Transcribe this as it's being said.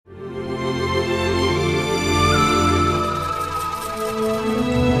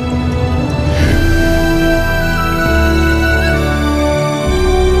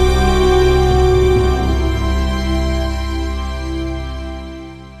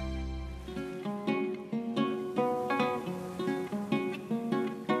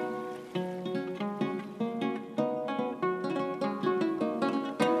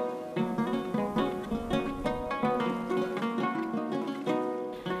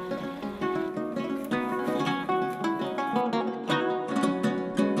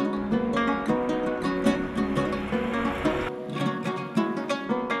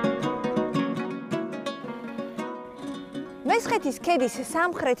კაშხეთის ქედის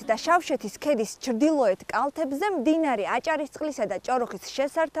სამხრეთ და შავშეთის ქედის ჩრდილოეთ კალთებზე მდინარე აჭარისწყლისა და ჭოროხის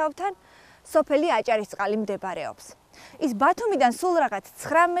შესართავთან სოფელი აჭარისწყალი მდებარეობს. ის ბათუმიდან სულ რაღაც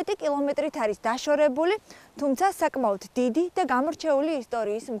 19 კილომეტრით არის დაშორებული, თუმცა საკმაოდ დიდი და გამორჩეული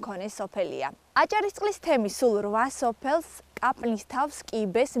ისტორიის მქონე სოფელია. აჭარისწყლის თემი სულ 8 სოფელს, კაპნის თავს,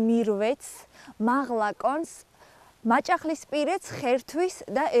 კიბეს, მირვეთს, მაღლაკონს, მაჭახლისპირეთს, ხერთვის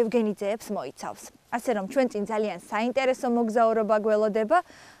და ევგენიძეებს მოიცავს. ასე რომ ჩვენ წინ ძალიან საინტერესო მოგზაურობა გველოდება.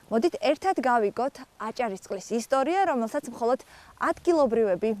 მოდით ერთად გავიგოთ აჭარისწყლის ისტორია, რომელსაც მხოლოდ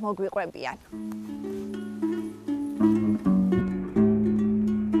ადგილობრივები მოგვიყვებიან.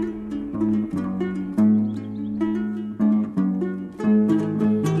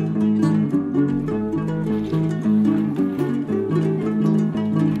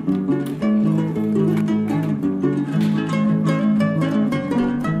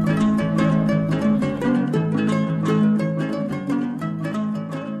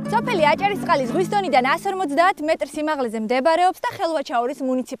 სოფელი აჭარისწყალი ზღვის დონიდან 150 მეტრ სიმაღლეზე მდებარეობს და ხელვაჩაურის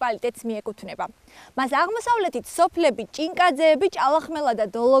მუნიციპალიტეტს მიეკუთვნება. მას აღმოსავლეთით სოფლები, ჭინკაძეები, ჭალახმელა და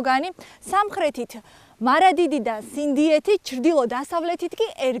დოლოგანი, სამხრეთით მარადიდი და სინდიეთი, ჩრდილო-დასავლეთით კი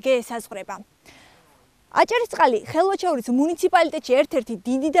ერგე ესაზღვრება. აჭარისწყალი ხელვაჩაურის მუნიციპალიტეტში ერთ-ერთი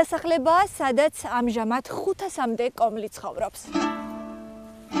დიდი დასახლებაა, სადაც ამჟამად 500-მდე კომლი ცხოვრობს.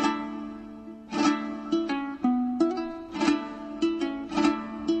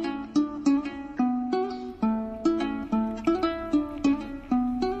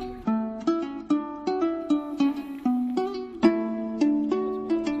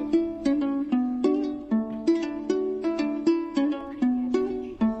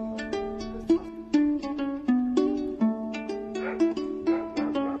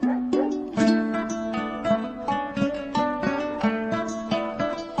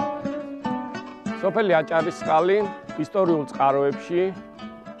 სოფელი აჭარისწყალი ისტორიულ წყაროებში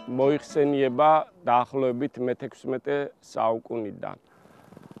მოიხსენიება დაახლოებით მე-16 საუკუნიდან.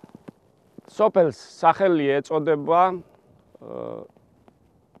 სოფელს სახელი ეწოდება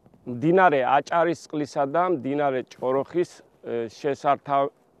მდინარე აჭარისწყლისა და მდინარე ჭოროხის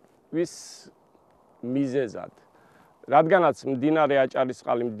შესართავის მიზეზად. რადგანაც მდინარე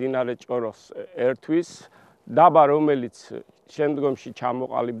აჭარისწყალი მდინარე ჭოროხს ერთვის, დაბა რომელიც შემდგომში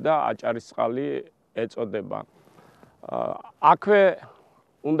ჩამოყალიბდა აჭარისწყალი ეწოდება. აქვე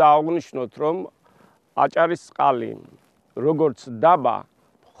უნდა აღვნიშნოთ, რომ აჭარისწყალი როგორც დაბა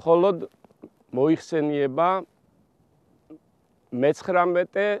მხოლოდ მოიხსენიება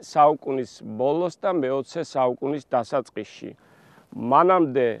მე-19 საუკუნის ბოლოს და მე-20 საუკუნის დასაწყისში.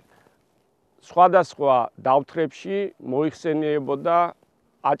 მანამდე სხვადასხვა დავთხრებში მოიხსენიებოდა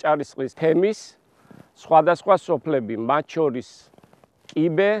აჭარისწყლის თემის სხვადასხვა სოფლები, მათ შორის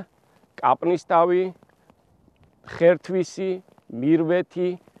კიბე, კაპნისთავი, ხერთვისი, მირვეთი,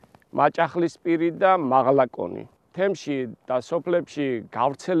 მაჭახლისპირი და მაღლაკონი. თემში და სოფლებში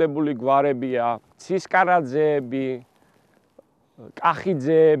გავრცელებული გვარებია ცისკარაძეები,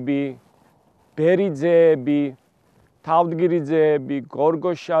 კახიძეები, ბერიძეები, თავდგირიძეები,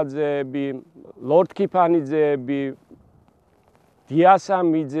 გორგოშაძეები, ლორდქიფანიძეები,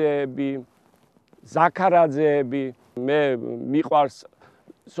 დიასამიძეები, ზაქარაძეები. მე მიყვარს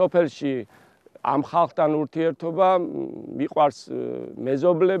სოფელში ამ ხალხთან ურთიერთობა, მიყვარს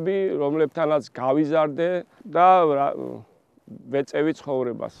მეზობლები, რომლებთანაც გავიზარდე და ვეწევი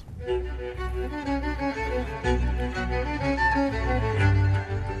ცხოვრებას.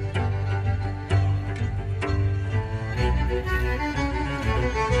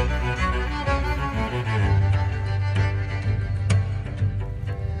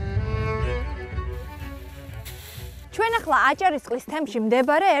 ჩვენ ახლა აჭარისწყლის თემში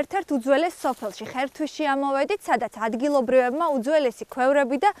მდებარე ერთ-ერთ უძველეს სოფელში, ხერთვისში ამოვედით, სადაც ადგილობრივებმა უძველესი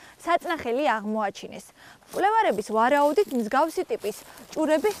ქვევრები და საწნახელი აღმოაჩინეს. მკვლევარების ვარაუდით მსგავსი ტიპის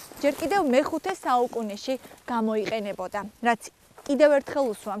ჭურები ჯერ კიდევ მე-5 საუკუნეში გამოიყენებოდა, რაც კიდევ ერთხელ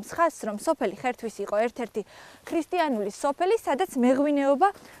უსვამს ხაზს, რომ სოფელი ხერთვისი იყო ერთ-ერთი ქრისტიანული სოფელი, სადაც მეღვინეობა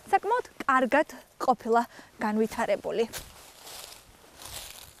საკმაოდ კარგად ყოფილა განვითარებული.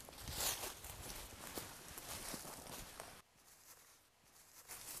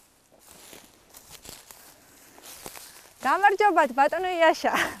 გამარჯობათ ბატონო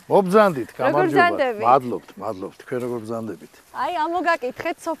იაშა. მობრძანდით, გამარჯობათ. გამარჯობათ. მადლობთ, თქვენ როგორ ბრძანდებით? აი,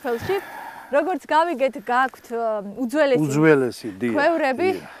 ამოგაკითხეთ სოფელში, როგორც გავიგეთ, გაქვთ უძველესი ქვევრები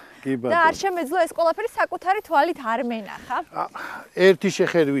და არ შემეძლო ეს ყველაფერი საკუთარი თვალით არ მენახა. ერთი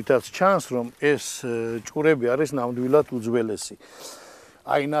შეხედვითაც ჩანს, რომ ეს ჭურები არის ნამდვილად უძველესი.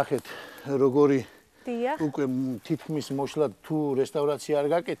 აი, ნახეთ, როგორი უკვე თითქმის მოშლა თუ რესტავრაცია არ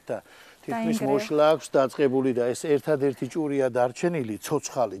გაკეთდა, თითქმის მოშლა აქვს დაწყებული და ეს ერთადერთი ჭურია დარჩენილი,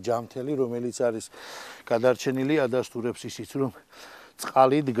 ცოცხალი ჯამთელი, რომელიც არის გადარჩენილი, ადასტურებს ისიც, რომ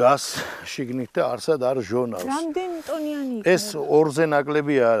წყალი დგას შიგნით და არსად არ ჟონავს. რამდენი ტონიანი იქნება? ეს ორზე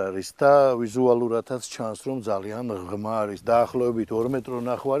ნაკლები არ არის და ვიზუალურადაც ჩანს, რომ ძალიან ღრმა არის, დაახლოებით 2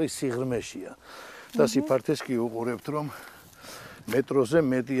 მეტრო-ნახევარი სიღრმეშია. და სიფართეს კი უყურებთ, რომ მეტროზე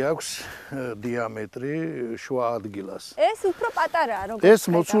მეტი აქვს დიამეტრი შუა ადგილას. ეს უფრო პატარაა, როგორც ეს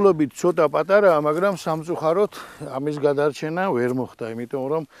მოცულობით ცოტა პატარაა, მაგრამ სამწუხაროდ ამის გადარჩენა ვერ მოხდა, იმიტომ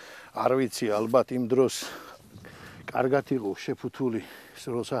რომ არ ვიცი, ალბათ იმ დროს კარგად იყო შეფუთული,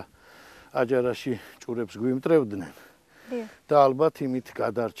 როცა აჯარაში ჭურებს გვიმტრევდნენ. და albათ იმით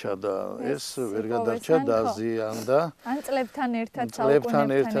გადარჩა და ეს ვერ გადარჩა დაზიანდა. ან წლებთან ერთად წლებთან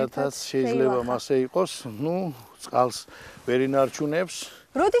ერთადაც შეიძლება მასე იყოს, ნუ წყალს ვერ ინარჩუნებს.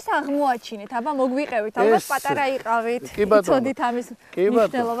 როდის აღმოაჩინეთ? აბა მოგვიყევით, ალბათ პატარა იყავით. იცოდით ამის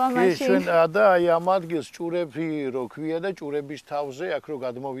მნიშვნელობა მაშინ. და აი ამ ადგილს ჭურები რო ქვია და ჭურების თავზე აქ რო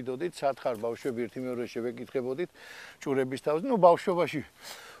გადმოვიდოდით, სათხარ ბავშვები ერთი-მეორე შევეკითხებოდით ჭურების თავზე, ნუ ბავშვობაში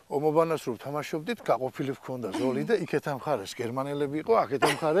ომობანას რო თამაშობდით, გაყოფილი ჰქონდა ზოლი და იქეთ ამ მხარეს გერმანელები იყო, აქეთ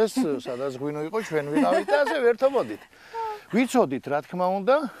ამ მხარეს სადაც ღვინო იყო, ჩვენ ვიყავით და ასე ვერთობოდით. ვიცოდით, რა თქმა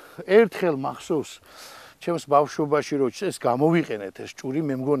უნდა, ერთხელ მახსოვს ჩემს ბავშვობაში რო ეს გამოვიყენეთ ეს ჭური,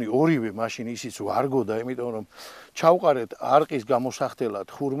 მე მგონი ორივე მაშინ ისიც ვარგოდა, იმიტომ რომ ჩავყარეთ არყის გამოსახდელად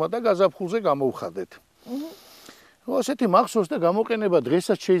ხურმა და გაზაფხულზე გამოვხადეთ. ასეთი მახსოვს და გამოყენება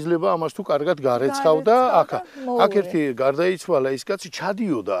დღესაც შეიძლება ამას თუ კარგად გარეცხავდა, აქ ერთი გარდაიცვალა ის კაცი,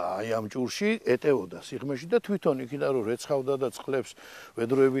 ჩადიოდა აი ამ ჭურში, ეტეოდა სიღრმეში და თვითონ იქიდან რომ რეცხავდა და წყლებს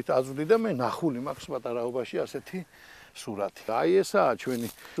ვედროებით აწვდიდა, მე ნახული მაქვს პატარაობაში ასეთი სურათი. აი ესაა ჩვენი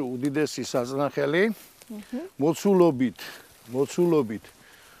უდიდესი საწნახელი. მოცულობით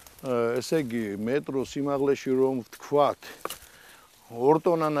ესე იგი მეტრო სიმაღლეში რომ ვთქვათ 2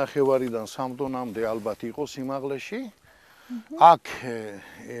 ტონა-ნახევარიდან 3 ტონამდე ალბათ იყო სიმაღლეში. აქ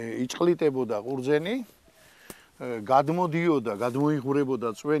იჭყლიტებოდა ყურძენი, გადმოიღურებოდა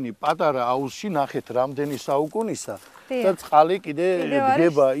წვენი პატარა აუზში, ნახეთ რამდენი საუკუნისა და წყალი კიდე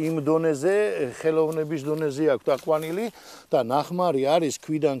დგება იმ დონეზე, ხელოვნების დონეზე აქვს დაყვანილი და ნახმარი არის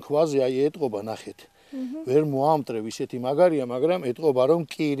ქვიდან ქვაზე, აი ეტყობა, ნახეთ. ვერ მოამტრევ ისეთი მაგარია, მაგრამ ეტყობა რომ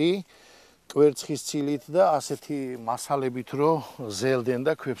კირი კვერცხის ცილით და ასეთი მასალებით რო ზელდნენ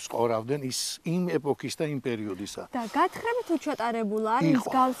და ქვებს ყორავდნენ ის იმ ეპოქის და იმ პერიოდისა. და გათხრებით უჩატარებულა არის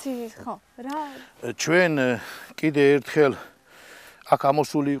მსგავსი, ხო? რა? ჩვენ კიდე ერთხელ აქ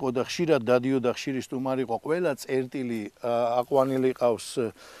ამოსული იყო და ხშირად დადიოდა, ხშირი სტუმარი იყო, ყველა წერტილი აყვანილი ყავს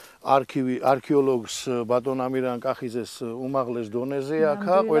არქეოლოგს ბატონ ამირან კახიძეს უმაღლეს დონეზე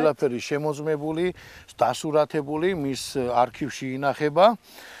აქა, ყველაფერი შემოძმებული, დასურათებული, მის არქივში ინახება.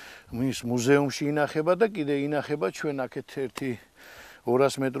 მის მუზეუმში ინახება და კიდე ინახება ჩვენ აქეთ ერთი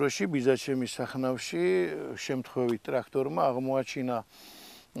 200 მეტროში ბიზაჩემის სახნავში შემთხვევით ტრაქტორმა აღმოაჩინა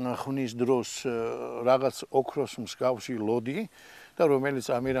ხნის დროს რაღაც ოქროს მსგავსი ლოდი და რომელიც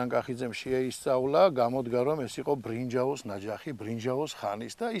ამირან კახიძემ შეისწავლა, გამოდგა რომ ეს იყო ბრინჯაოს ნაჯახი, ბრინჯაოს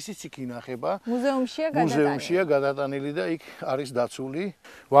ხანის და ისიც იქ ინახება. მუზეუმშია გადატანილი და იქ არის დაცული.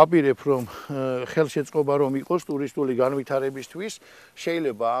 ვაპირებ რომ ხელშეწყობა რომ იყოს ტურისტული განვითარებისთვის,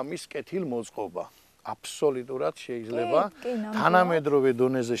 შეიძლება ამის კეთილმოწყობა. აბსოლუტურად შეიძლება. თანამედროვე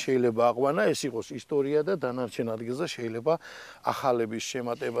დონეზე შეიძლება აყვანა, ეს იყოს ისტორია და დანარჩენ ადგილზე შეიძლება ახალების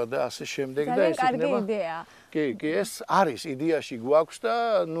შემატება და ასე შემდეგ და ეს იქნება. კი, ეს არის იდეაში გვაქვს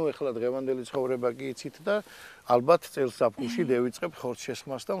და ნუ ეხლა დღევანდელი ცხოვრება კი იცით და ალბათ წელსაფხულში დავიწყებ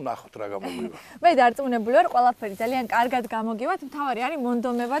ხორცშესხმას და ვნახოთ რა გამოგვივა. მე დარწმუნებული ვარ, ყველაფერი ძალიან კარგად გამოგივათ, მთავარი არის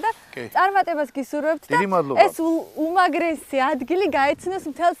მონდომება და წარმატებას გისურვებთ და ეს უმაგრესი ადგილი გაეცნოს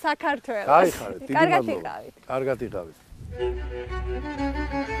მთელ საქართველოს. გაიხარეთ, დიდი მადლობა. კარგად იყავით.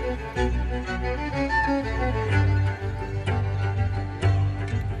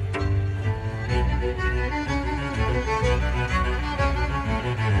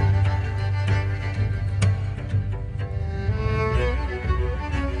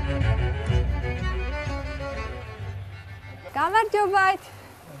 გამარჯობათ.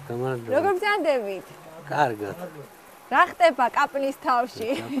 როგორ ბრძანდებით? კარგად. რა ხდება კაპლის თავში?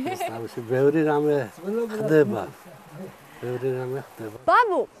 კაპლის თავში ბევრი რამე ხდება.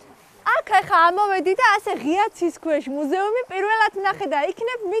 ბაბუ, აქ ახლა ამოვედი და ასე ღია ცის ქვეშ მუზეუმი პირველად ნახე და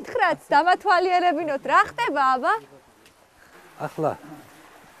იქნებ მითხრათ დამათვალიერებინოთ რა ხდება აბა? ახლა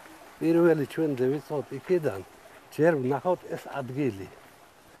პირველი ჩვენ დავიწყოთ იქიდან, ჯერ ვნახავთ ეს ადგილი.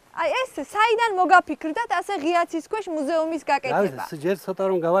 აი ეს საიდან მოგაფიქრდათ ასე ღია ცის ქვეშ მუზეუმის გაკეთება? აი ჯერ ცოტა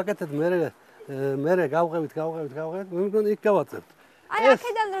რომ გავაკეთეთ, მე გავყევით, მე მგონი იქ გავაწევთ. აი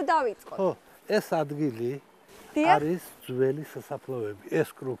აქედან რომ დავიწყოთ. ხო, ეს ადგილი არის ძველი სასაფლაოები, ეს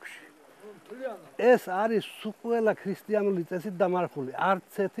კრუგში. ეს არის ყველა ქრისტიანული წესით დამარხული.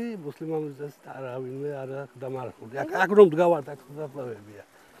 არც ერთი მუსლიმანური წესით არავინმე არ აქვს დამარხული. აქ რომ დგავართ, აქ დასწავლებია.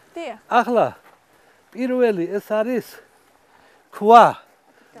 დიახ. ახლა პირველი ეს არის ქვა,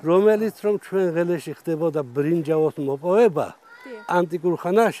 რომელიც რომ ჩვენ ღელეში ხდებოდა ბრინჯაოს მოპოვება ანტიკურ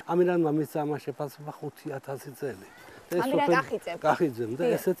ხანაში, ამირანმა მისცა ამას შეფასება 5000 წელი. კახიძემ და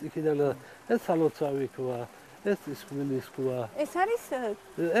ესეც იქიდან ეს სალოცავი ქვა, ეს ისხვილის ქვა. ეს არის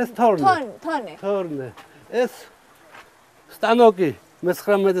ეს თორნე. ეს სტანოკი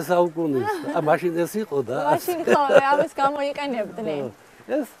მე-19 საუკუნის. მაშინ ეს იყო და მაშინ ხო, ამას გამოიყენებდნენ.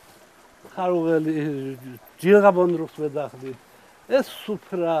 ეს ხარუღელი ჯილღაბონდრუხს ვეძახდით. ეს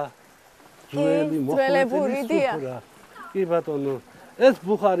სუფრა ძველი ძველებური სუფრა. კი ბატონო, ეს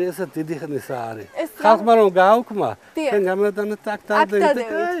ბუხარი ესე დიდი ხნისა არის. ხალხმა რომ გააუქმა, ჩვენ გამოდანეთ აქ დავდებით.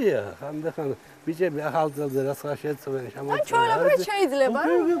 აია, ხანდახან ბიჭები ახალ წელზე რასაც შეწვენ შემოწმენ. ჩვეულებრივ შეიძლება,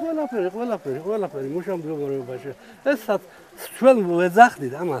 ყველაფერი მუშამდგომარეობაში. ესაც ჩვენ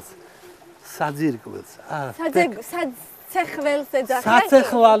ვეძახდით ამას საძირკველს. საცეხველს ეძახიან.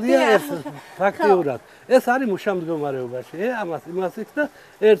 საცეხვალია ეს ფაქტიურად. ეს არის მუშამდგომარეობაში. ამას იმას იქ და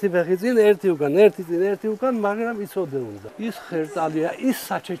ერთი ფეხი წინ, ერთი უკან, ერთი წინ, ერთი უკან, მაგრამ იცოდე უნდა. ის ხერტალია, ის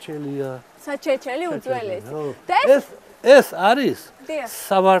საჩეჩელია. საჩეჩელი უძველესი. და ეს არის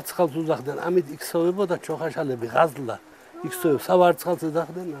სავარცხალს უძახდნენ, ამით იქსოვებოდა ჩოხაშალები, ღაზლა. იქსოვებ სავარცხალს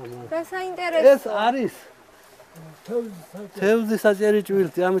ეძახდნენ ამას. და საინტერესო. ეს არის თევზი საჭერი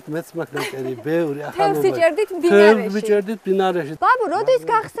ჭვირთი, ამით მეც მაქვს ნაჭერი, ბევრი ახალობა. თევზი ჭერდით მდინარეში. თევზი ჭერდით მდინარეში. ბაბუ, როდის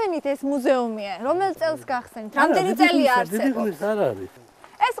გახსენით ეს მუზეუმი? რომელ წელს გახსენით? რამდენი წელია არსებობს? არ არის.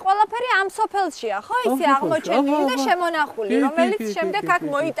 ეს ყველაფერი ამ სოფელშია, ხო? ისე აღმოჩენილი და შემონახული, რომელიც შემდეგ აქ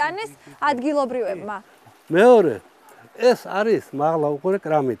მოიტანეს ადგილობრივებმა. მეორე, ეს არის მაღლა უყურე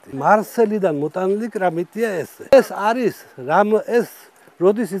კრამიტი. მარსელიდან მოტანილი კრამიტია ეს. ეს არის ეს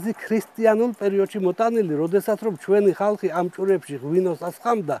როდის ისი ქრისტიანულ პერიოდში მოტანილი, როდესაც რომ ჩვენი ხალხი ამ ჭურებში ღვინოს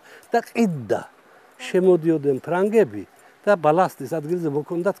ასხამდა და ყიდდა. შემოდიოდნენ ფრანგები და ბალასტის ადგილზე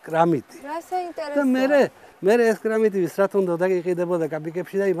მოქონდათ კრამიტი. რა საინტერესოა. და მე ეს კრამიტი ვისრათ უნდა დაგიყიდებოდა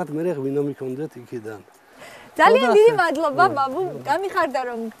კაპიკებში და იმათ მე ღვინო მიქონდეთ იქიდან. ძალიან დიდი მადლობა ბაბუ, გამიხარდა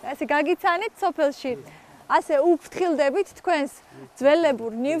რომ ასე გაგიცანით სოფელში. ასე უფრთხილდებით თქვენს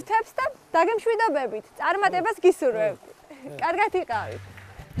ძველებურ ნივთებს და დაგემშვიდობებით. წარმატებას გისურვებთ. კარგად იყავით.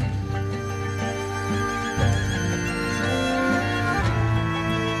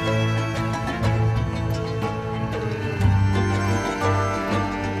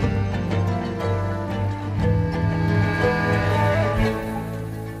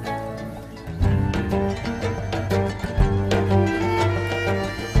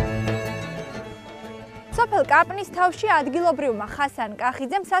 სოფელ კაპნის თავში ადგილობრივმა ხასან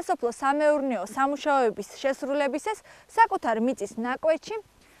კახიძემ სასოფლო სამეურნეო სამუშაოების შესრულებისას საკუთარ მიწის ნაკვეთში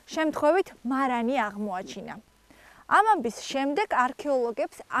შემთხვევით მარანი აღმოაჩინა. ამ ამბის შემდეგ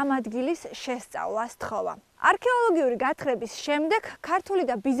არქეოლოგებს ამ ადგილის შესწავლა სთხოვა. არქეოლოგიური გათხრების შემდეგ ქართული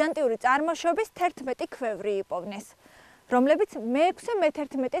და ბიზანტიური წარმოშობის 11 ქვევრი იპოვნეს, რომლებიც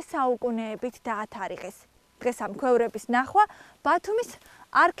მე-6-მე-11 საუკუნეებით დაათარიღეს. დღეს ამ ქვევრების ნახვა ბათუმის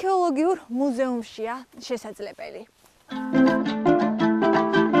არქეოლოგიურ მუზეუმშია შესაძლებელი.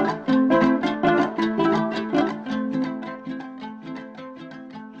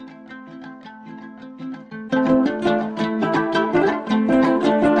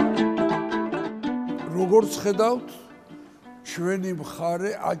 როგორც ხედავთ, ჩვენი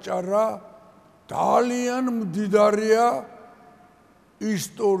მხარე აჭარა ძალიან მდიდარია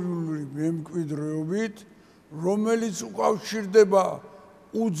ისტორიული მემკვიდრეობით, რომელიც უკავშირდება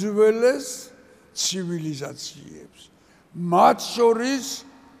უძველეს ცივილიზაციებს. მათ შორის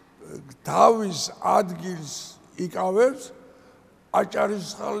თავის ადგილს იკავებს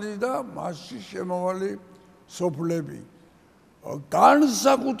აჭარისწყალი და მასში შემავალი სოფლები.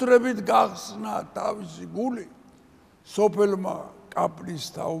 განსაკუთრებით გახსნა თავისი გული სოფელმა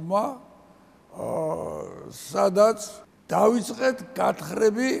კაპნისთავმა, სადაც დავიწყეთ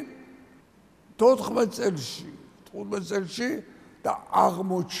გათხრები 15 წელში და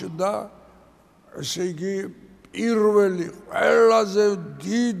აღმოჩნდა, ესე იგი, პირველი ყველაზე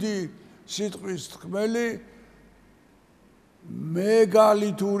დიდი სიტყვის თქმელი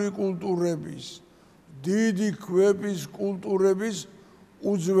მეგალითური კულტურების, დიდი ქვების კულტურების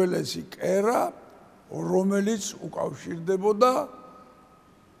უძველესი კერა, რომელიც უკავშირდებოდა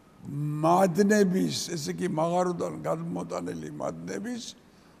მადნების, ესე იგი, მაღაროდან გადმოტანილი მადნების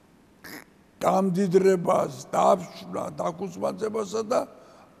გამდიდრებას, დაფშვრა, დაქუცმაცებასა და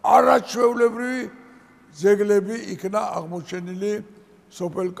არაჩვეულებრივი ძეგლები იქნა აღმოჩენილი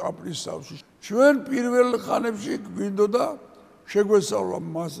სოფელ კაპნისთავში. ჩვენ პირველ ხანებში გვინდოდა შეგვესწავლა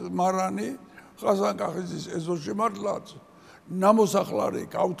მარანი ხასან-კახიძის ეზოში მართლაც ნამოსახლარი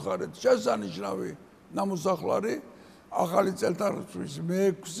გავთხარეთ შესანიშნავი ნამოსახლარი ახალი წელთაღრიცხვის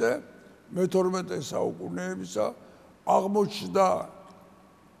მე-6-ზე მე-12 საუკუნეებისა აღმოჩნდა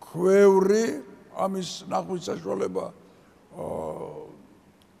ქვევრი ამის ნახვის საშუალება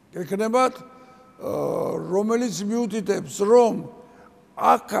გექნებათ რომელიც მიუთითებს რომ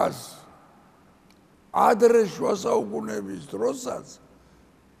აქაც ადრე შუა საუკუნეების დროსაც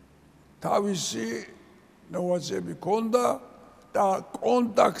თავისი ნოაციები ჰქონდა და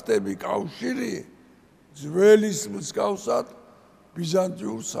კონტაქტები კავშირი ძველის მსგავსად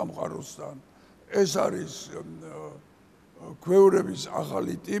ბიზანტიურ სამყაროსთან. ეს არის ქვევრების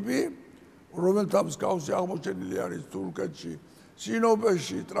ახალი ტიპი, რომელთა მსგავსი აღმოჩენილი არის თურქეთში,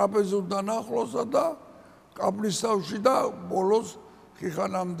 სინოპეში, ტრაპეზუნთან ახლოსა და კაპლისთავში და ბოლოს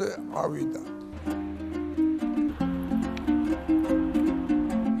ხიხანამდე ავიდა.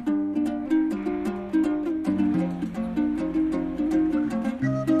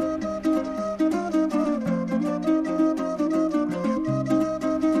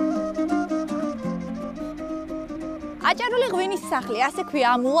 აჭარული ღვინის სახლი, ასე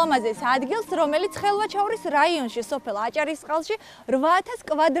ქვია ამ ულამაზეს ადგილს, რომელიც ხელვაჩაურის რაიონში, სოფელ აჭარისწყალში 8000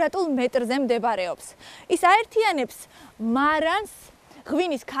 კვადრატულ მეტრზე მდებარეობს. ის აერთიანებს მარანს,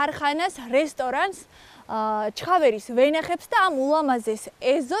 ღვინის ქარხანას, რესტორანს, ჩხავერის ვენახებს და ამ ულამაზეს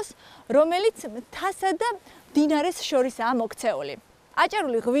ეზოს, რომელიც მთასა და მდინარეს შორისაა მოქცეული.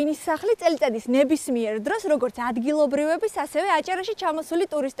 აჭარული ღვინის სახლი წელიწადის ნებისმიერ დროს, როგორც ადგილობრივების, ასევე აჭარაში ჩამოსული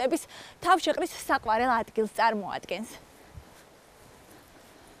ტურისტების თავშეყრის საყვარელ ადგილს წარმოადგენს.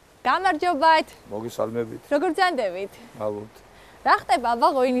 გამარჯობათ. მოგესალმებით. როგორ ძანდებით? ალბათ. რა ხდება აბა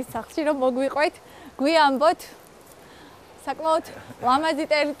ღვინის სახლში, რომ მოგვიყვეთ? გვიამბოთ. საკმაოდ ლამაზი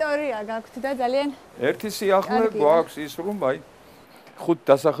ტერიტორია გაქვთ და ძალიან ერთი სიახლე გვაქვს ის რომ აი 5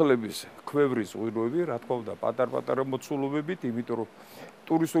 დასახლების ქვევრის ღვინოები, რა თქმა უნდა, პატარ-პატარა მოცულობებით, იმიტომ რომ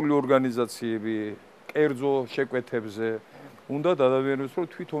ტურისტული ორგანიზაციები კერძო შეკვეთებზე უნდა დადავიანოს, რომ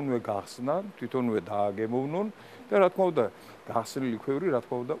თვითონვე გახსნან, თვითონვე დააგემოვნონ და რა თქმა უნდა, გახსნილი ქვევრი, რა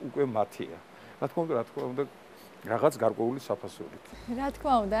თქმა უნდა, უკვე მათია. რა თქმა უნდა, რაღაც გარკვეული საფასურით. რა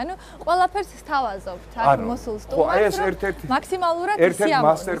თქმა უნდა, ანუ ყველაფერს სთავაზობთ აქ მოსულ სტუმარს, რომ მაქსიმალურად სიამოვნოს. ერთ-ერთ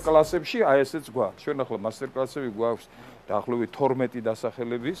მასტერ-კლასებში აი ესეც გვაქვს. ჩვენ ახლა მასტერ-კლასები გვაქვს დაახლოებით 12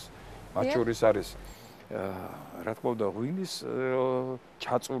 დასახელების, მათ შორის არის რა თქმა უნდა, ღვინის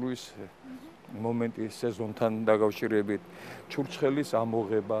ჩაწურვის მომენტი სეზონთან დაკავშირებით, ჩურჩხელის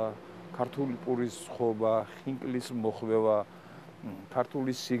ამოღება, ქართული პურის სხობა, ხინკლის მოხვევა,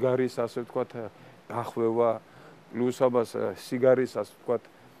 ქართული სიგარის, ასე ვთქვათ, გახვევა, პლუს ამას სიგარის, ასე ვთქვათ,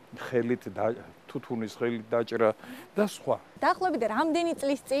 ხელით თუთუნის ხელით დაჭრა და სხვა. დაახლოებით რამდენი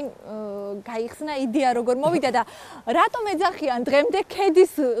წლის წინ გაიხსნა იდეა როგორ მოვიდა და რატომ ეძახიან დღემდე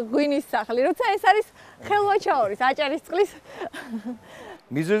ქედის ღვინის სახლი, როცა ეს არის ხელვაჩაურის აჭარისწყლის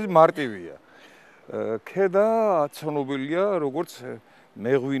მიზეზი მარტივია. ქედა ცნობილია როგორც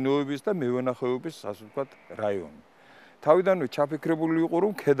მეღვინეობის და მევენახეობის, ასე ვთქვათ, რაიონი. თავიდანვე ჩაფიქრებული იყო,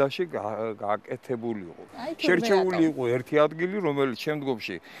 რომ ქედაში გაკეთებული იყო. შერჩეული იყო ერთი ადგილი, რომელიც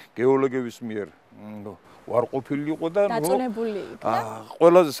შემდგომში გეოლოგების მიერ უარყოფილი იყო და დაწონებული იქნა.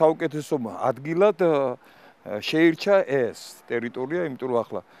 ყველაზე საუკეთესო ადგილად შეირჩა ეს ტერიტორია, იმიტომ რომ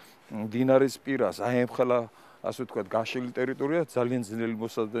ახლა მდინარის პირას აემხელა, ასე ვთქვათ, გაშლილი ტერიტორია ძალიან ძნელი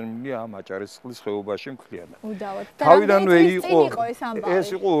მოსაზრებელია ამ აჭარისწყლის ხეობაში მთლიანად. თავიდანვე იყო ეს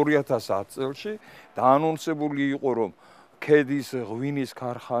იყო 2010 წელში დაანონსებული იყო, რომ ქედის ღვინის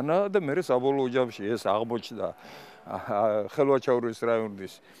ქარხანა და მე საბოლოო ჯამში ეს აღმოჩნდა ხელვაჩაურის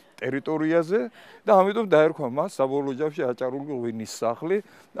რაიონის ტერიტორიაზე და ამიტომ დაერქვა მას საბოლოო ჯამში აჭარული ღვინის სახლი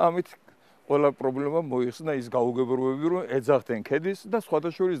და ამით ყველა პრობლემა მოიხსნა ის გაუგებრობები, რომ ეძახდნენ ქედის და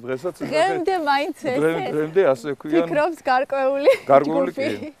სხვადასხვა დღესაც დღემდე მაინც დღემდე ასე ქვიან ფიქრობს გარკვეული ჯგუფი.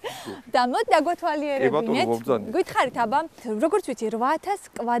 და მოდი დაგვეთვალიერებინეთ. გითხარით აბა, როგორც ვიცი 8000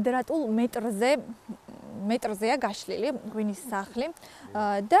 კვადრატულ მეტრზეა გაშლილი ღვინის სახლი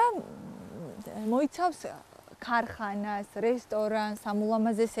და მოიცავს ქარხანას, რესტორანს, ამ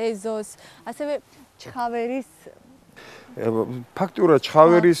ულამაზეს ეზოს, ასევე ჩხავერის ფაქტურად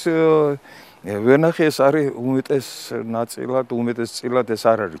ჩხავერის ვენახი ეს არის უმეტეს წილად ეს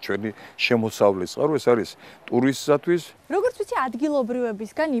არ არის ჩვენი შემოსავლის წყარო, ეს არის ტურისტებისთვის. როგორც ვიცი,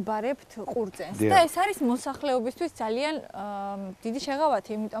 ადგილობრივებისგან იბარებთ ყურძენს და ეს არის მოსახლეობისთვის ძალიან დიდი შეღავათი,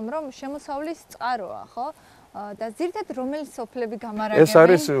 იმიტომ რომ შემოსავლის წყაროა, ხო? და ზირთად რომელი სოფლები გამარაგებენ? ეს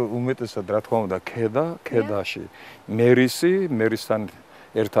არის უმეტესად, რა თქმა უნდა, ქედაში. მერისთან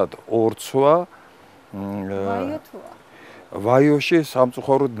ერთად ორცვა. ვაიოთუა. ვაიოში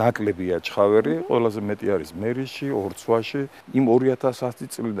სამწუხაროდ ნაკლებია ჩხავერი, ყველაზე მეტი არის მერიში, ორცვაში. იმ 2010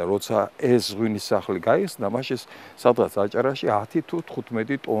 წლიდან როცა ეს ღვინის სახლი გაიხსნა, მაშინ სადღაც აჭარაში 10 თუ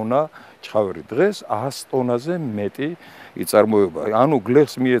 15 ტონა ჩხავერი. დღეს 100 ტონაზე მეტი იწარმოება. ანუ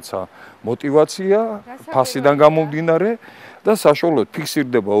გლეხს მიეცა მოტივაცია ფასიდან გამომდინარე და საშუალოდ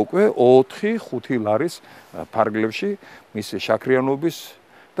ფიქსირდება უკვე 4-5 ლარის ფარგლებში მისი შაქრიანობის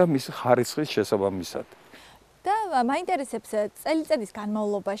და მისი ხარისხის შესაბამისად. და მაინტერესებს წელიწადის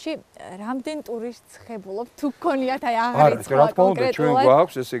განმავლობაში რამდენ ტურისტს ხებულობთ თუ გქონიათ აი აღარიცხლა კონკრეტულად? ჩვენ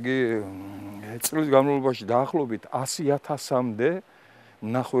გვაქვს ესე იგი წლის განმავლობაში დაახლოებით 100,000-მდე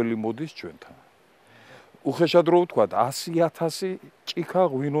მნახველი მოდის ჩვენთან. უხეშად რო ვთქვათ 100,000 ჭიქა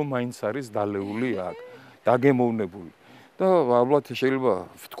ღვინო მაინც არის დალეული აქ, დაგემოვნებული. და ალბათ შეიძლება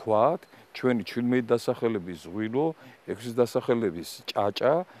ვთქვათ, ჩვენი 17 დასახელების ღვინო, 6 დასახელების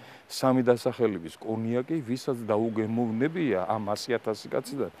ჭაჭა, 3 დასახელების კონიაკი, ვისაც დაუგემოვნებია ამ 100,000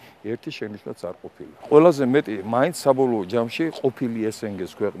 კაციდან, ერთი შენიშვნაც არ ყოფილა. ყველაზე მეტი მაინც საბოლოო ჯამში ყოფილი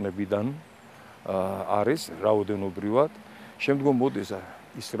SNG-ს ქვეყნებიდან არის რაოდენობრივად. შემდგომ მოდის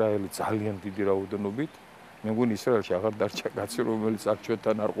ისრაელი ძალიან დიდი რაოდენობით. მე მგონი ისრაელში აღარ დარჩა კაცი, რომელიც აქ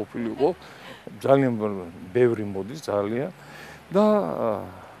ჩვენთან არ ყოფილიყო. ძალიან ბევრი მოდის, ძალიან. და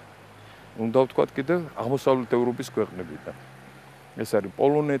უნდა ვთქვათ კიდევ აღმოსავლეთ ევროპის ქვეყნებიდან. ეს არის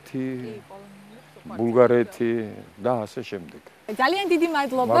პოლონეთი, ბულგარეთი და ასე შემდეგ. ძალიან დიდი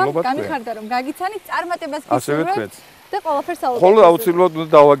მადლობა, გამიხარდა რომ გაგიცანით, წარმატებას გისურვებთ და ყველაფერს აუცილებლად. ხოლო აუცილებლად უნდა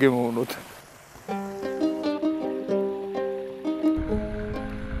დავაგემოვნოთ.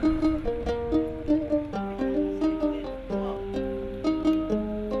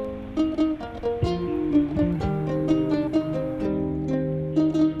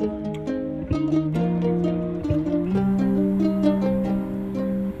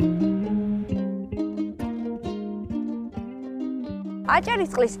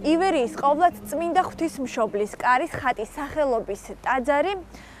 აჭარისწყლის ივერიის ყოვლად წმინდა ღვთისმშობლის კარის ხატის სახელობის ტაძარი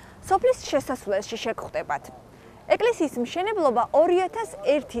სოფლის შესასვლელში შეგხვდებათ. ეკლესიის მშენებლობა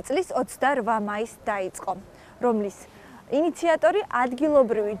 2001 წლის 28 მაისს დაიწყო, რომლის ინიციატორი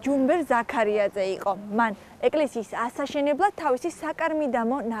ადგილობრივი ჯუმბერ ზაქარიაძე იყო. მან ეკლესიის ასაშენებლად თავისი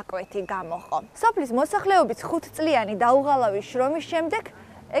საკარმიდამო ნაკვეთი გამოჰყო. სოფლის მოსახლეობის 5 წლიანი დაუღალავი შრომის შემდეგ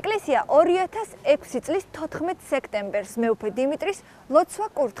ეკლესია 2006 წლის 14 სექტემბერს მეუფე დიმიტრის ლოცვა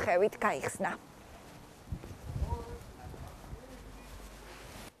კურთხევით გაიხსნა.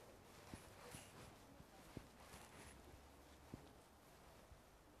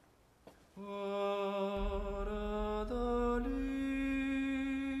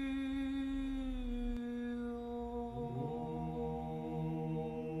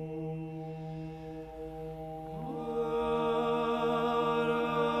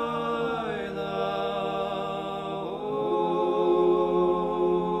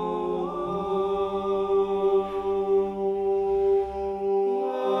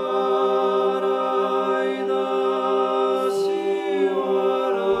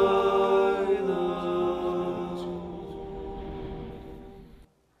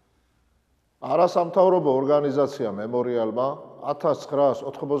 არასამთავრობო ორგანიზაცია მემორიალმა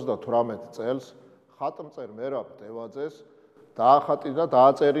 1998 წელს ხატმწერ მერაბ დევაძეს დაახატი და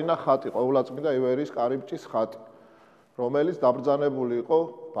დააწერინა ხატი ყოვლადწმინდა ივერიის კარიბჭის ხატი, რომელიც დაბრძანებული იყო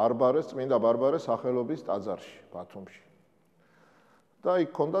წმინდა ბარბარეს სახელობის ტაძარში, ბათუმში. და იქ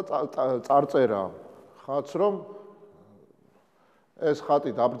ჰქონდა წარწერა ხატს, რომ ეს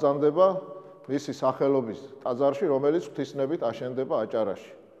ხატი დაბრძანდება მისი სახელობის ტაძარში, რომელიც ღვთისნებით აშენდება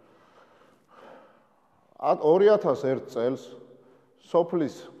აჭარაში. 2001 წელს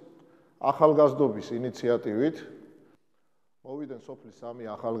სოფლის ახალგაზრდობის ინიციატივით მოვიდნენ სოფლის 3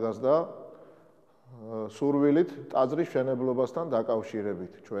 ახალგაზრდა სურვილით ტაძრის მშენებლობასთან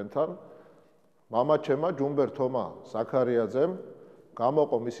დაკავშირებით ჩვენთან. მამაჩემა ჯუმბერ თომა ზაქარიაძემ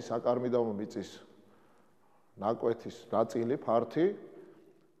გამოყო მისი საკარმიდამო მიწის ნაკვეთის ნაწილი ფართი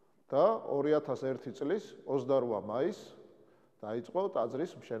და 2001 წლის 28 მაისს დაიწყო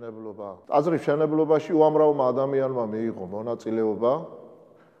ტაძრის მშენებლობა. ტაძრის მშენებლობაში უამრავმა ადამიანმა მიიღო მონაწილეობა,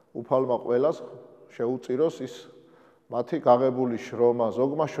 უფალმა ყველას შეუწიროს ის მათი გაღებული შრომა,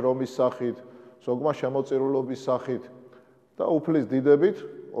 ზოგმა შრომის სახით, ზოგმა შემოწირულობის სახით და უფლის დიდებით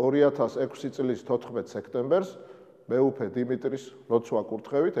 2006 წლის 14 სექტემბერს მეუფე დიმიტრის ლოცვა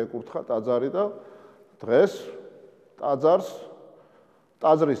კურთხევით ეკურთხა ტაძარი და დღეს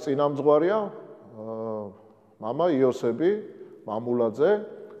ტაძრის წინამძღვარია მამა იოსები მამულაძე,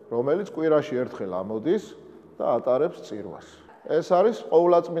 რომელიც კვირაში ერთხელ ამოდის და ატარებს წირვას. ეს არის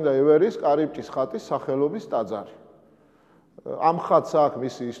ყოვლადწმინდა ივერიის კარიბჭის ხატის სახელობის ტაძარი. ამ ხატს აქვს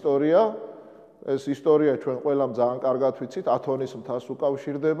მისი ისტორია ეს ისტორია ჩვენ ყველამ ძალიან კარგად ვიცით, ათონის მთას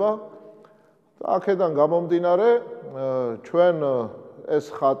უკავშირდება. და აქედან გამომდინარე, ჩვენ ეს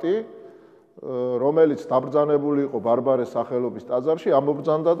ხატი, რომელიც დაბრძანებული იყო ბარბარეს სახელობის ტაძარში,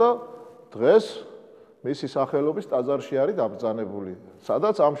 ამობრძანდა და დღეს მისი სახელობის ტაძარში არის დაბრძანებული.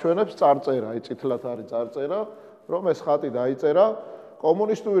 სადაც ამშვენებს წარწერა, წითლად არის წარწერა, რომ ეს ხატი დაიწერა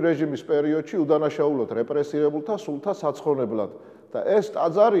კომუნისტური რეჟიმის პერიოდში უდანაშაულოდ რეპრესირებულთა სულთა საცხონებლად. და ეს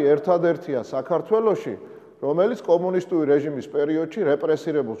ტაძარი ერთადერთია საქართველოში, რომელიც კომუნისტური რეჟიმის პერიოდში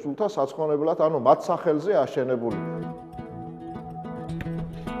რეპრესირებულ სულთა საცხონებლად, ანუ მათ სახელზე აშენებული.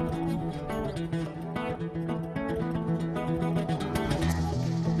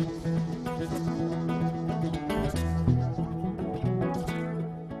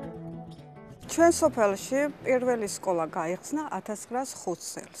 ჩვენ სოფელში პირველი სკოლა გაიხსნა 1905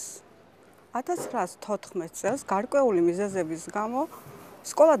 წელს. 1914 წელს გარკვეული მიზეზების გამო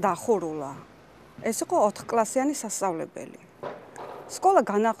სკოლა დახურულა. ეს იყო 4-კლასიანი სასწავლებელი. სკოლა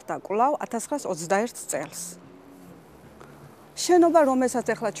განახლდა კვლავ 1921 წელს. შენობა, რომელსაც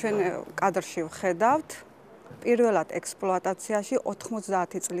ახლა ჩვენ კადრში ვხედავთ, პირველად ექსპლუატაციაში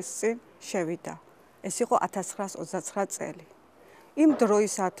 90 წლის წინ შევიდა. ეს იყო 1929 წელი. იმ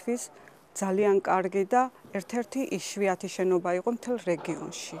დროისათვის ძალიან კარგი და ერთ-ერთი იშვიათი შენობა იყო მთელ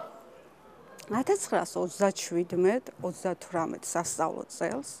რეგიონში. 1937-38 სასწავლო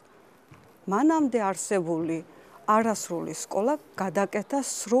წელს მანამდე არსებული არასრული სკოლა გადაკეთა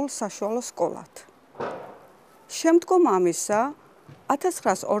სრულ საშუალო სკოლად. შემდგომ ამისა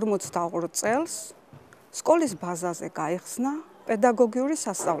 1942 წელს სკოლის ბაზაზე გაიხსნა პედაგოგიური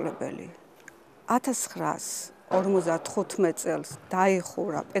სასწავლებელი. 1955 წელს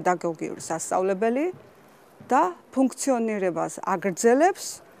დაიხურა პედაგოგიური სასწავლებელი და ფუნქციონირებას აგრძელებს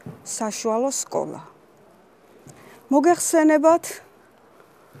საშუალო სკოლა. მოგეხსენებათ,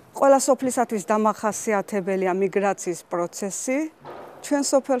 ყველა სოფლისათვის დამახასიათებელია მიგრაციის პროცესი, ჩვენ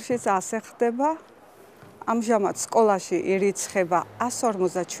სოფელშიც ასე ხდება. ამჟამად სკოლაში ირიცხება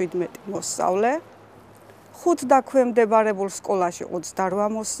 157 მოსწავლე, 5 დაქვემდებარებულ სკოლაში 28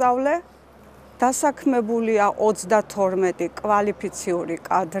 მოსწავლე, დასაქმებულია 32 კვალიფიციური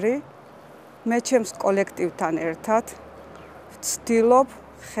კადრი. მე ჩემს კოლექტივთან ერთად ვცდილობ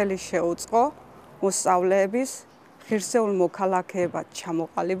ხელი შეუწყო მოსწავლეების ღირსეულ მოქალაქეებად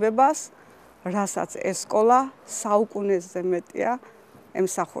ჩამოყალიბებას, რასაც ეს სკოლა საუკუნეზე მეტია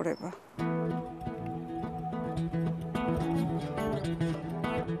ემსახურება.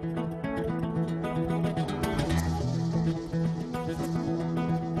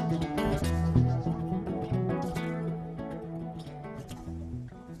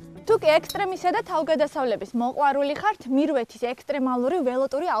 თუკი ექსტრემისა და თავგადასავლების მოყვარული ხართ, მირვეთის ექსტრემალური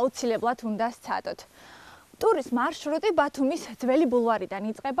ველოტური აუცილებლად უნდა სცადოთ. ტურის მარშრუტი ბათუმის ძველი ბულვარიდან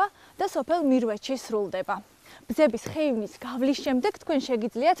იწყება და სოფელ მირვეთში სრულდება. ბზების ხეივნის გავლის შემდეგ თქვენ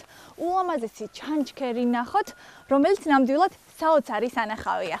შეგიძლიათ ულამაზესი ჩანჩქერი ნახოთ, რომელიც ნამდვილად საოცარი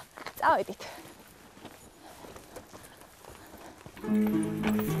სანახავია. წავედით.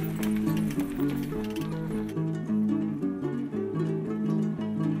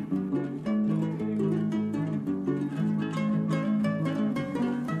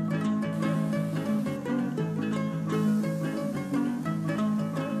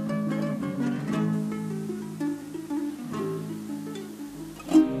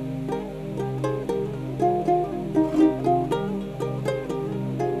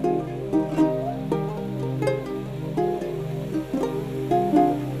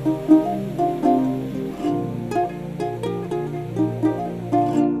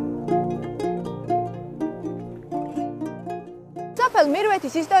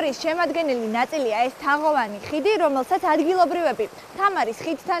 მირვეთის ისტორიის შემადგენელი ნაწილია ეს თაღოვანი ხიდი, რომელსაც ადგილობრივები თამარის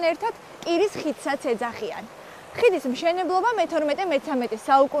ხიდთან ერთად კირის ხიდსაც ეძახიან. ხიდის მშენებლობა მე-12-მე-13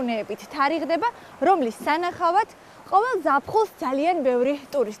 საუკუნეებით თარიღდება, რომლის სანახავად ყოველ ზაფხულს ძალიან ბევრი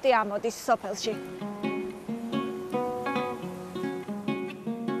ტურისტი ამოდის სოფელში.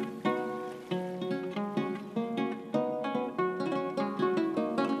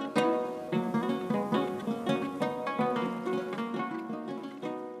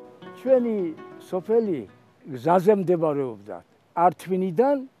 ჩვენი სოფელი გზაზე მდებარეობდა.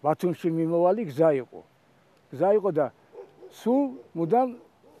 ართვინიდან ბათუმში მიმოვალი გზა იყო. გზა იყო და სულ მუდამ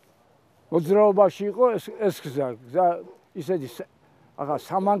მოძრაობაში იყო ეს გზა. გზა ისეთი აღა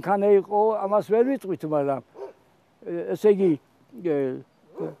სამანქანე იყო, ამას ვერ ვიტყვით, მაგრამ ესე იგი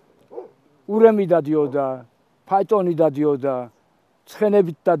ურემი დადიოდა, ფაეტონი დადიოდა,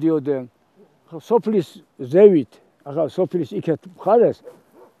 ცხენებით დადიოდნენ. სოფლის ზევით, აღა სოფლის იქეთ მხარეს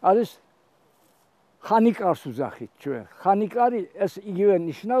არის ხანიკარს უძახით ჩვენ. ხანიკარი ეს იგივე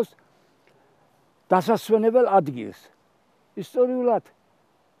ნიშნავს დასასვენებელ ადგილს. ისტორიულად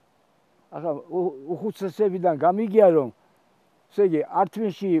ახლა უხუცესებიდან გამიგია რომ ესე იგი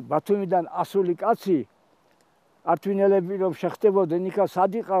ართვინში ბათუმიდან ასული კაცი ართვინელები რომ შეხდებოდნენ იქა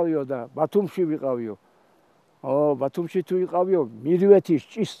სად იყავიო და ბათუმში ვიყავიო. ბათუმში თუ იყავიო მირვეთის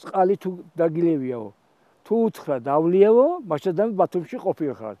ჭის წყალი თუ დაგილევიაო. თუ უთხრა დავლიევო, მაშინ ბათუმში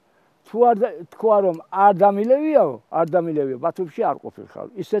ყოფილხარ. თუ არ თქვა რომ არ დამილევიო, ბათუმში არ ყოფილხარ.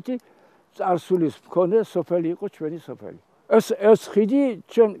 ისეთი წარსულის მქონე სოფელი იყო ჩვენი სოფელი. ეს ხიდი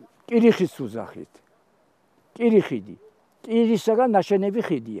ჩვენ კირიხის უძახით. კირიხიდი. კირისაგან ნაშენები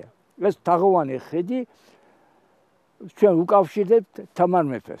ხიდია. ეს თაღოვანი ხიდი ჩვენ უკავშირდებთ თამარ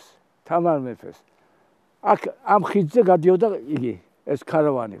მეფეს. აქ ამ ხიდზე გადიოდა იგი ეს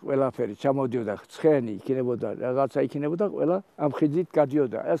ქარავანი ყველაფერი ჩამოდიოდა ცხენი იქნებოდა რაღაცა იქნებოდა ყველა ამ ხიდით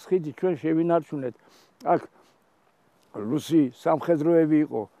გადიოდა. ეს ხიდი ჩვენ შევინარჩუნეთ. აქ რუსი სამხედროები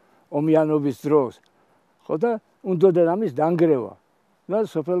იყო ომიანობის დროს. ხო და უნდოდა ამის დანგრევა. და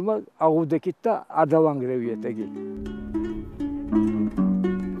სოფელმა აღუდექით და არ დავანგრევიეთ ეგი.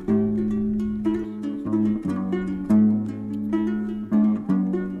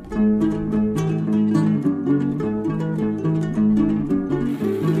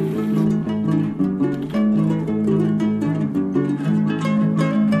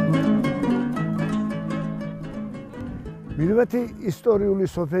 მირვეთი ისტორიული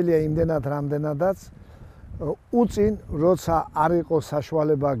სოფელია იმდენად რამდენადაც უწინ როცა არ იყო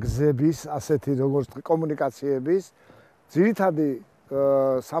საშუალება გზების ასეთი როგორც კომუნიკაციების ძირითადი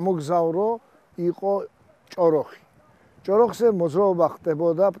სამოგზაურო იყო ჭოროხი. ჭოროხზე მოძრაობა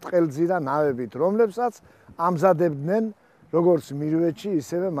ხდებოდა ბრტყელძირა ნავებით, რომლებსაც ამზადებდნენ როგორც მირვეთში,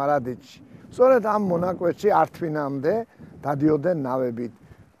 ისევე მარადიჩში. სწორედ ამ მონაკვეთში ართვინამდე დადიოდნენ ნავებით.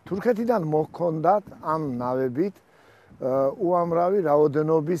 თურქეთიდან მოჰქონდათ ამ ნავებით უამრავი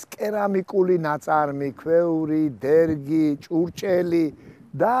რაოდენობის კერამიკული ნაწარმი, ქვეული, დერგი, ჭურჭელი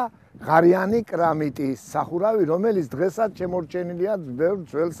და ღარიანი კრამიტის სახურავი, რომელიც დღესაც შემორჩენილია ბევრ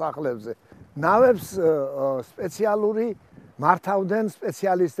ძველ სახლებზე. ნავებს სპეციალური მართავდნენ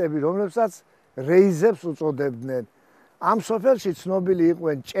სპეციალისტები, რომლებსაც რეიზებს უწოდებდნენ. ამ სოფელში ცნობილი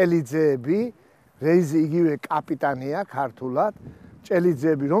იყვნენ ჭელიძეები, რეიზი იგივე კაპიტანია ქართულად,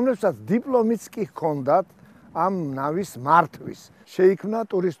 ჭელიძეები, რომლებსაც დიპლომიც კი ჰქონდათ ამ ნავის მართვის. შეიქმნა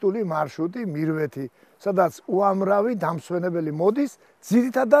ტურისტული მარშრუტი მირვეთი, სადაც უამრავი დამსვენებელი მოდის,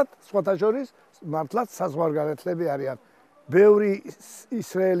 ძირითადად სხვათა შორის მართლაც საზღვარგარეთლები არიან. ბევრი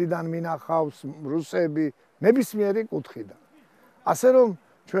ისრაელიდან მინახავს, რუსები, ნებისმიერი კუთხიდან. ასე რომ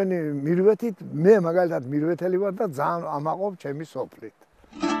ჩვენი მირვეთით მე მაგალითად მირვეთელი ვარ და ძალიან ამაყობ ჩემი სოფლით.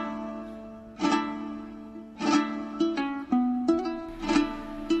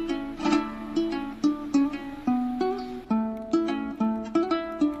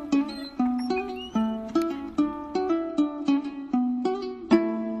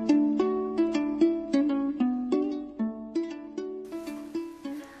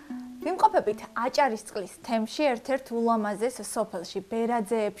 აჭარისწყლის თემში ერთ-ერთ ულამაზეს სოფელში,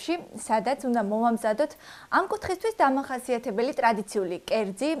 ბერაძეებში, სადაც უნდა მოვამზადოთ ამ კუთხისთვის დამახასიათებელი ტრადიციული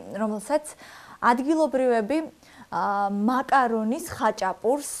კერძი, რომელსაც ადგილობრივები მაკარონის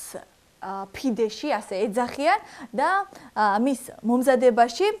ხაჭაპურს ფიდეში ასე ეძახიან და მის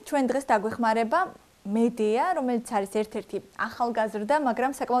მომზადებაში ჩვენ დღეს დაგვეხმარება მედია, რომელიც არის ერთ-ერთი ახალგაზრდა,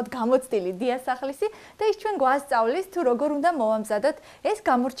 მაგრამ საკმაოდ გამოცდილი დიასახლისი და ის ჩვენ გვასწავლის თუ როგორ უნდა მოვამზადოთ ეს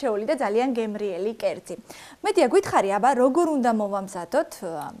გამორჩეული და ძალიან გემრიელი კერძი. მედია, გითხარი, აბა როგორ უნდა მოვამზადოთ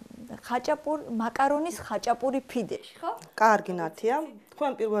მაკარონის ხაჭაპური ფიდეში, ხო? კარგი ნათია,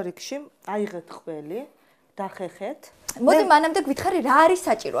 თქვენ პირველ რიგში აიღეთ ყველი, დახეხეთ. მოდი მანამდე გითხარი, რა არის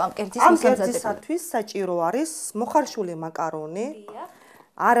საჭირო ამ კერძის მოსამზადებლად? ამ კერძისათვის საჭირო არის მოხარშული მაკარონი,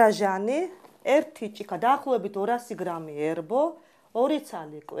 არაჟანი, ერთი ჭიქა, დაახლოებით 200 გრამი ერბო, 2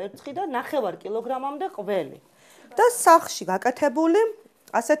 ცალი კვერცხი და 9 კილოგრამამდე ყველი. და სახლში გაკეთებული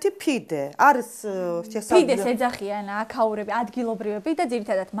ასეთი ფიდე. არის შესაძლებელი. ფიდეს ეძახიან აქაურები, ადგილობრივები და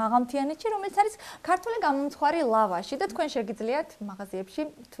ძირითადად მაღალმთიანეთში, რომელიც არის ქართული გამომცხვარი ლავაში და თქვენ შეგიძლიათ მაღაზიებში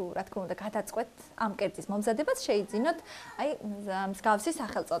თუ რა თქმა უნდა გადაწყვეტ ამ კერძის მომზადებას შეიძინოთ აი მსგავსი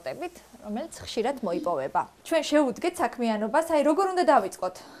სახელწოდებით, რომელიც ხშირად მოიპოვება. ჩვენ შევუდგეთ საქმიანობას, აი როგორ უნდა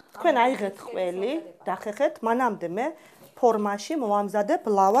დავიწყოთ? თქვენ აიღეთ ყველი, დახეხეთ, მანამდე მე ფორმაში მოვამზადებ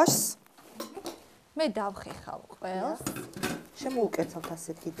ლავაშს. მე დავხეხავ ყველს. შემოუკეცავთ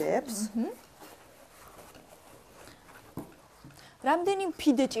ასეთ კიდეებს. რამდენი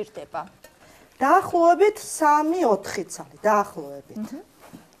ფიდე ჭირდება? დაახლოებით 3-4 ცალი, დაახლოებით.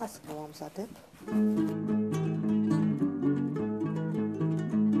 ასე მოვამზადებ.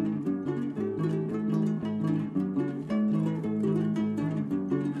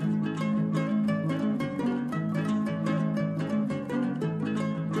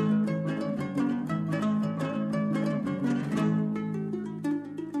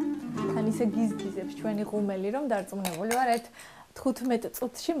 ისე გიზგიზებს ჩვენი ღუმელი, რომ დარწმუნებული ვარ, ერთ 15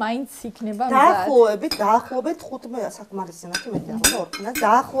 წუთში მაინც იქნება მზად. დაახლოებით 15 საკმარისინათი მეტი არა, ორფინა,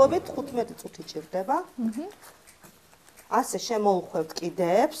 დაახლოებით 15 წუთი ჭირდება. ასე შემოუხვევთ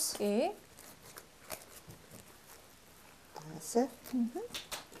კიდეებს. კი. ასე.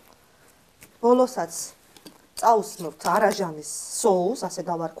 ბოლოსაც წაუსმევთ არაჟანის соуს, ასე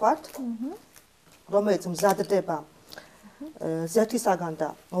დავარქვათ. რომელიც მზადდება ზეთისაგან და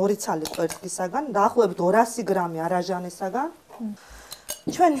 2 ცალი კვერცხისაგან, დაახლოებით 200 გრამი არაჟანისაგან.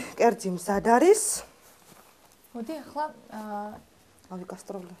 ჩვენ კერძი მზად არის. მოდი ახლა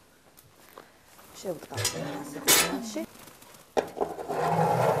ავიკასტროლე. შევდგავთ ასე ხანაში.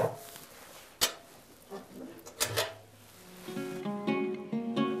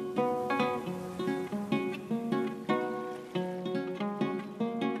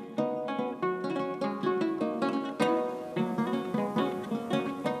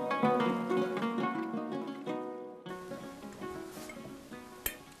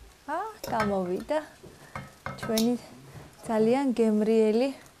 გამოვიდა ჩვენი ძალიან გემრიელი.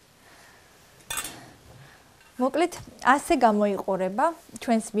 მოკლედ, ასე გამოიყურება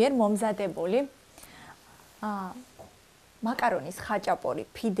ჩვენს მიერ მომზადებული მაკარონის ხაჭაპური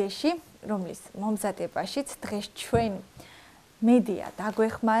ფიდეში, რომლის მომზადებაშიც დღეს ჩვენ მედია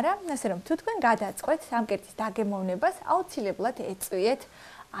დაგვეხმარა, ასე რომ თუ თქვენ გადაწყვეტთ ამ კერძის დაგემოვნებას, აუცილებლად ეწვიეთ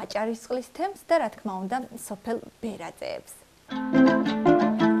აჭარისწყლის თემს და რა თქმა უნდა, სოფელ ბერაძეებს.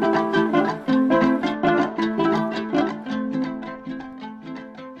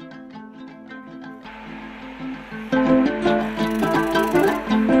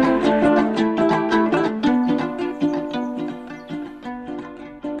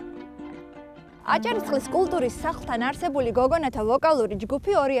 აჭარისწყლის კულტურის სახლთან არსებული გოგონათა ვოკალური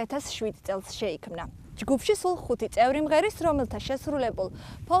ჯგუფი 2007 წელს შეიქმნა. ჯგუფში სულ 5 წევრი მღერის, რომელთა შესრულებულ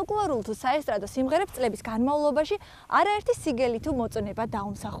ფოლკლორულ თუ საესტრადო სიმღერებს წლების განმავლობაში არაერთი სიგელი თუ მოწონება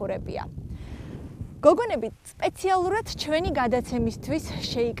დაუმსახურებია. გოგონები სპეციალურად ჩვენი გადაცემისთვის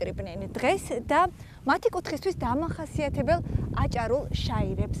შეიკრიბნენ დღეს და მათი კუთხისთვის დამახასიათებელ აჭარულ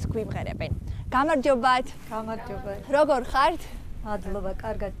შაირებს გვიმღერებენ. გამარჯობათ! გამარჯობა! როგორ ხართ? მადლობა,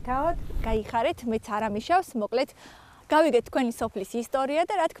 კარგად თავად. გაიხარეთ, მეც არ ამიშავს, მოკლედ გავიგეთ თქვენი სოფლის ისტორია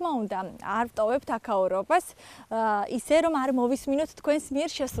და რა თქმა უნდა, არ ვტოვებთ აქაურობას, ისე რომ არ მოვისმინოთ თქვენს მიერ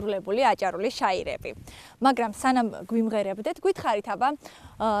შესრულებული აჭარული შაირები. მაგრამ სანამ გვიმღერებდეთ, გითხარით აბა,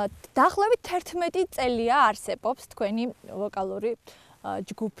 დაახლოებით 11 წელია არსებობს თქვენი ვოკალური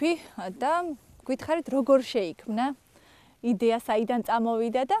ჯგუფი და გითხარით როგორ შეიქმნა, იდეა საიდან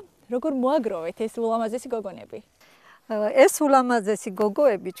წამოვიდა და როგორ მოაგროვეთ ეს ულამაზესი გოგონები? ეს ულამაზესი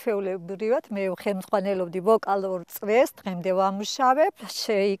გოგოები ჩვეულებრივად მე ხელმძღვანელობდი ვოკალურ წვეს, დღემდე ვამუშავებ,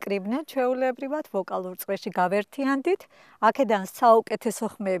 შეიკრიბნენ ჩვეულებრივად ვოკალურ წვეში გავერთიანდით, აქედან საუკეთესო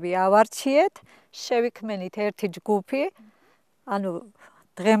ხმები ავარჩიეთ, შევიქმნით ერთი ჯგუფი, ანუ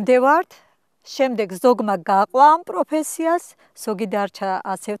დღემდე ვართ, შემდეგ ზოგმა გაყვა ამ პროფესიას, ზოგი დარჩა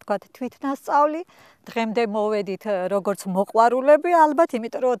ასე ვთქვათ თვითნასწავლი, დღემდე მოვედით როგორც მოყვარულები ალბათ,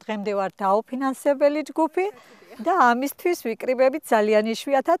 იმიტომ რომ დღემდე ვართ დაუფინანსებელი ჯგუფი. და ამისთვის ვიკრიბებით ძალიან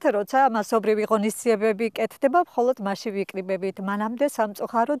იშვიათად, როცა მასობრივი ღონისძიებები კეთდება, მხოლოდ მაშინ ვიკრიბებით. მანამდე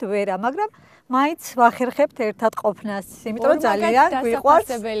სამწუხაროდ ვერა, მაგრამ მაინც ვახერხებთ ერთად ყოფნას, იმიტომ რომ ძალიან გვიყვარს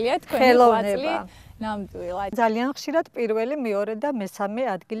ხელოვნება. ნამდვილად. ძალიან ხშირად პირველი, მეორე და მესამე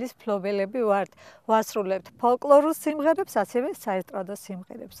ადგილის მფლობელები ვართ. ვასრულებთ ფოლკლორულ სიმღერებს, ასევე საესტრადო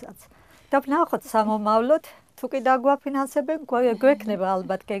სიმღერებსაც. და ვნახოთ სამომავლოდ თუ კი დაგვაფინანსებენ, გვექნება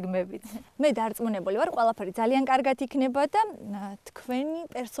ალბათ გეგმებით. მე დარწმუნებული ვარ, ყველაფერი ძალიან კარგად იქნება და თქვენი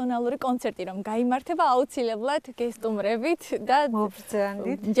პერსონალური კონცერტი რომ გაიმართება, აუცილებლად გესტუმრებით და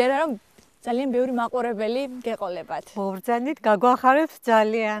მობრძანდით. მჯერა რომ ძალიან ბევრი მაყურებელი გეყოლებათ. მობრძანდით, გაგვახარებთ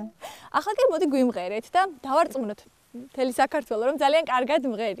ძალიან. ახლა კი მოდი გვიმღერეთ და დავარწმუნოთ მთელი საქართველო რომ ძალიან კარგად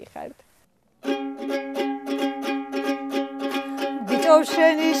მღერი ხართ.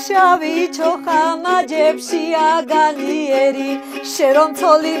 შენი შავი ჩოხა მაჯებში აგანიერი შენ რომ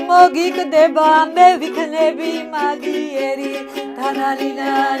ცოლი მოგიგდება მე ვიქნები მაგიერი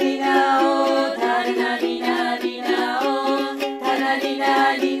თანალინალინაო თანალინალინაო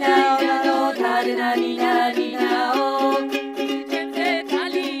თანალინალინაო თანალინალინაო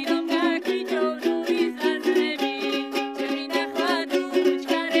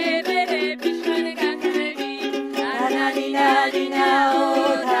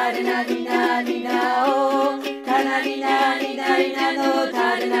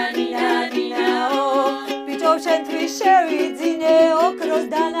შენთვის შევიძინე ოქროს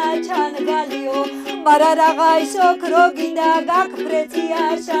დანაჩანგალიო მარა რაღა ის ოქრო გინდა გაგფრეთია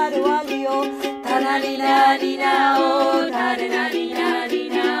შარვალიო თანალინალინაო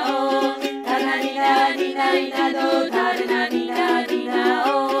თანალინალინაო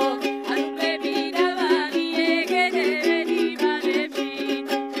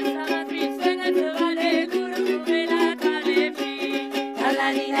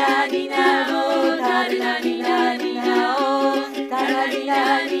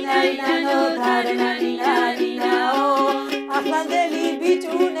ახლანდელი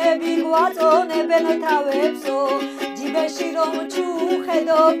ბიჭუნები გვაწონებენ თავებსო ჯიბეში რომ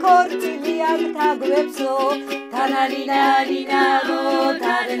ჩუხედო ქორწილი აქ თაგვებსო თანალინალინალო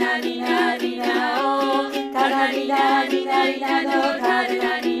თანალინალინალინაო თანალინალინალინაო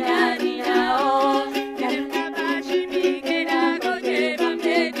თანალინალინალინაო ნაბაში მიგერა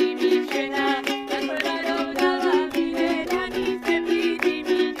გოჯებამდე დიმიშენა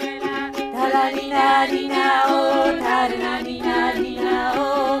Talalina-lina-o, talalina-lina-o,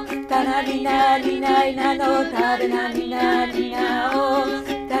 talalina-lina-lina-o, talalina-lina-lina-o,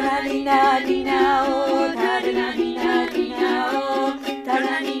 talalina-lina-o, talalina-lina-lina-o,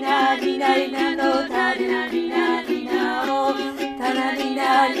 talalina-lina-lina-o, talalina-lina-lina-o,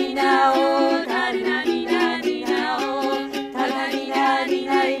 talalina-lina-o, talalina-lina-lina-o,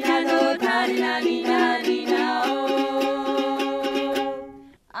 talalina-lina-lina-o, talalina-lina-lina-o.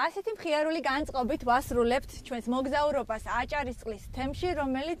 ასეთი მხიარული განწყობით ვასრულებთ ჩვენს მოგზაურობას აჭარისწყლის თემში,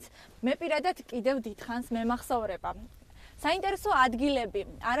 რომელიც მე პირადად კიდევ დიდხანს მემახსოვრება. საინტერესო ადგილები,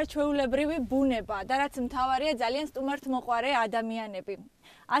 არაჩვეულებრივი ბუნება და რაც მთავარია ძალიან სტუმართმოყვარე ადამიანები.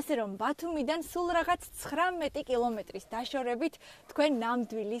 ასე რომ ბათუმიდან სულ რაღაც 19 კილომეტრის დაშორებით თქვენ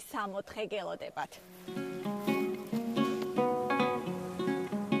ნამდვილი 60 გელოდებათ.